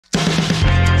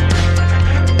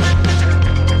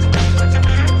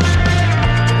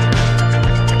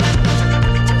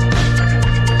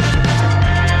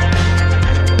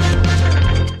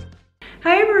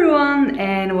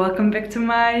welcome back to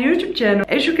my YouTube channel.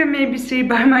 As you can maybe see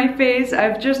by my face,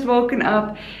 I've just woken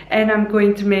up and I'm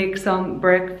going to make some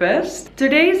breakfast.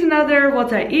 Today is another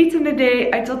what I eat in the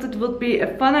day. I thought it would be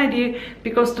a fun idea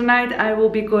because tonight I will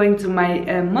be going to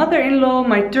my mother-in-law,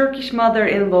 my Turkish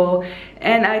mother-in-law,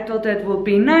 and I thought that would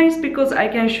be nice because I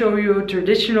can show you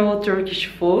traditional Turkish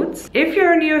foods. If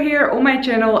you're new here on my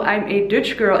channel, I'm a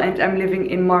Dutch girl and I'm living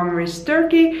in Marmaris,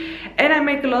 Turkey, and I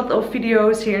make a lot of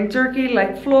videos here in Turkey,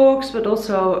 like vlogs, but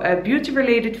also beauty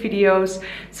related videos,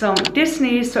 some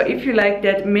Disney. So if you like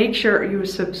that, make sure you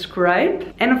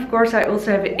subscribe. And of course I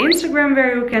also have an Instagram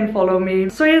where you can follow me.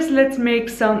 So yes, let's make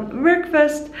some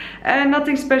breakfast.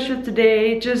 Nothing special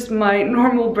today, just my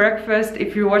normal breakfast.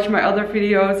 If you watch my other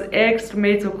videos, eggs,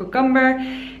 tomato, cucumber,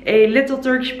 a little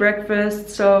Turkish breakfast.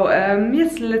 So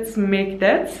yes, let's make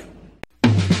that.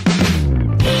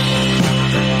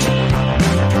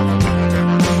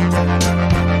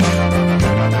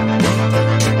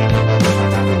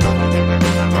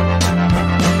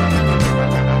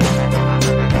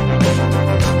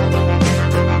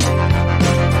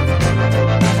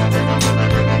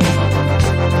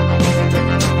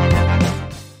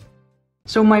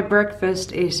 So my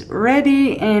breakfast is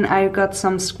ready and I've got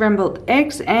some scrambled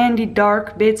eggs, and the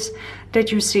dark bits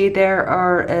that you see there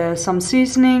are some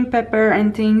seasoning, pepper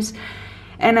and things.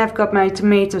 And I've got my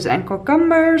tomatoes and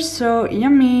cucumbers, so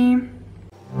yummy.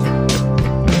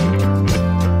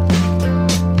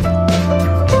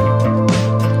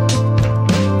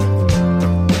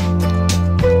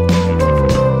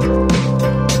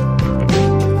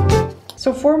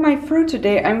 So for my fruit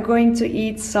today, I'm going to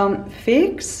eat some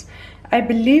figs. I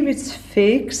believe it's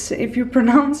figs, if you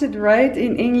pronounce it right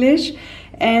in English.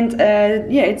 And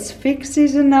yeah, it's fig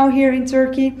season now here in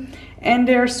Turkey. And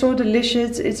they're so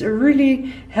delicious. It's a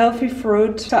really healthy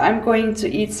fruit. So I'm going to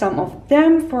eat some of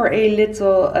them for a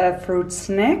little fruit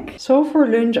snack. So for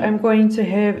lunch I'm going to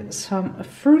have some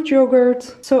fruit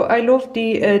yogurt. So I love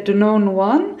the Danone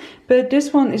one, but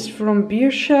this one is from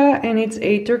Birsha and it's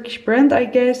a Turkish brand, I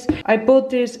guess. I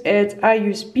bought this at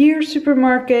Beer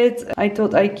supermarket. I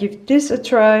thought I'd give this a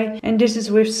try, and this is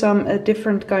with some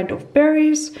different kind of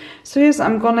berries. So yes,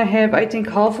 I'm gonna have I think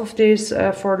half of this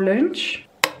for lunch.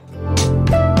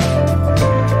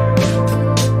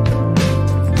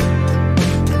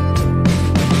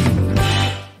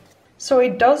 So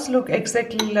it does look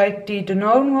exactly like the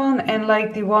Danone one and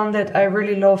like the one that I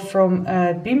really love from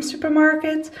Beam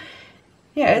supermarket.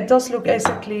 Yeah, it does look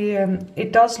exactly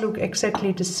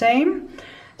the same.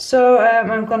 So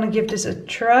I'm gonna give this a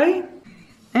try.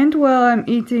 And while I'm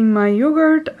eating my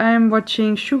yogurt, I'm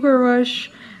watching Sugar Rush,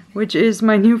 which is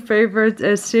my new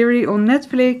favorite series on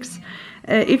Netflix.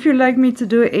 If you'd like me to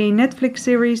do a Netflix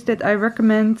series that I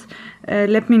recommend,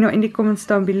 let me know in the comments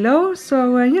down below.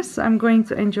 So yes, I'm going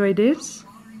to enjoy this.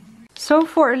 So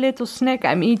for a little snack,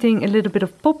 I'm eating a little bit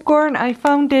of popcorn. I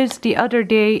found this the other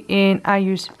day in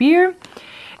Beer.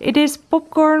 It is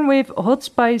popcorn with hot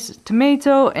spice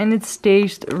tomato and it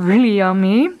tastes really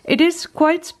yummy. It is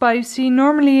quite spicy.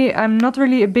 Normally I'm not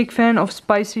really a big fan of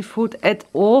spicy food at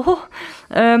all.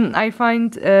 I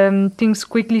find things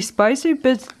quickly spicy,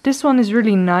 but this one is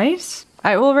really nice.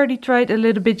 I already tried a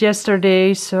little bit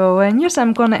yesterday, so and yes,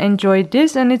 I'm gonna enjoy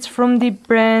this, and it's from the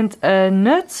brand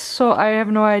Nuts, so I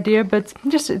have no idea, but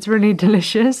just it's really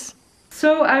delicious.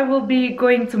 So I will be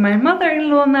going to my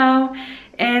mother-in-law now.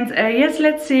 And yes,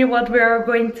 let's see what we are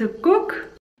going to cook.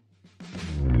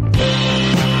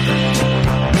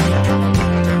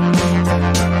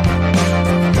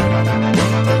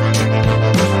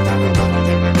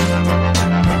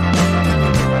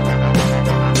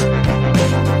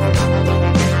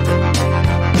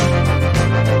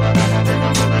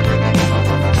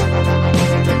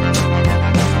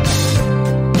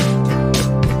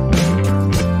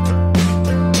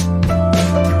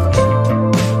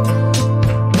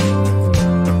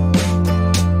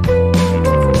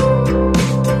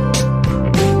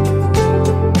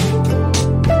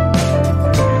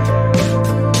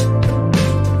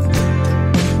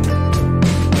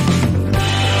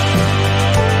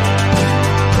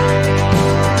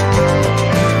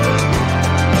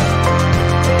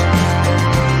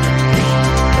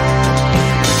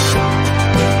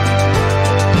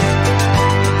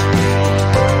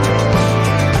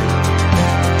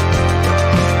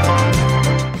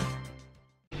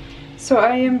 So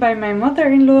I am by my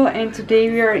mother-in-law and today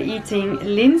we are eating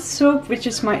linz soup, which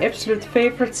is my absolute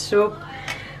favorite soup.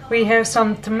 We have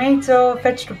some tomato,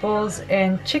 vegetables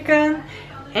and chicken,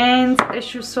 and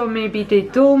as you saw maybe the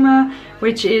dolma,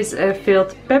 which is a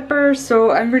filled pepper.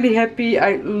 So I'm really happy.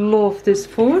 I love this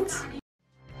food.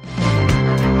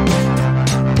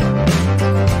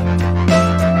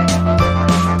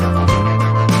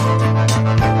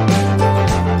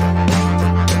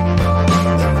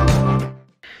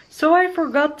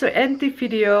 to end the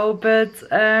video, but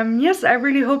yes, I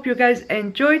really hope you guys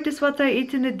enjoyed this what I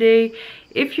eat in a day.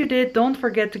 If you did, don't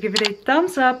forget to give it a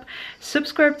thumbs up,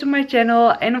 subscribe to my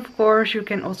channel, and of course you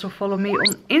can also follow me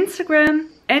on Instagram.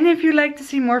 And if you like to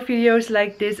see more videos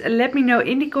like this, let me know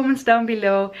in the comments down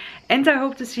below. And I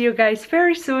hope to see you guys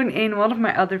very soon in one of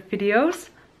my other videos.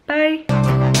 Bye!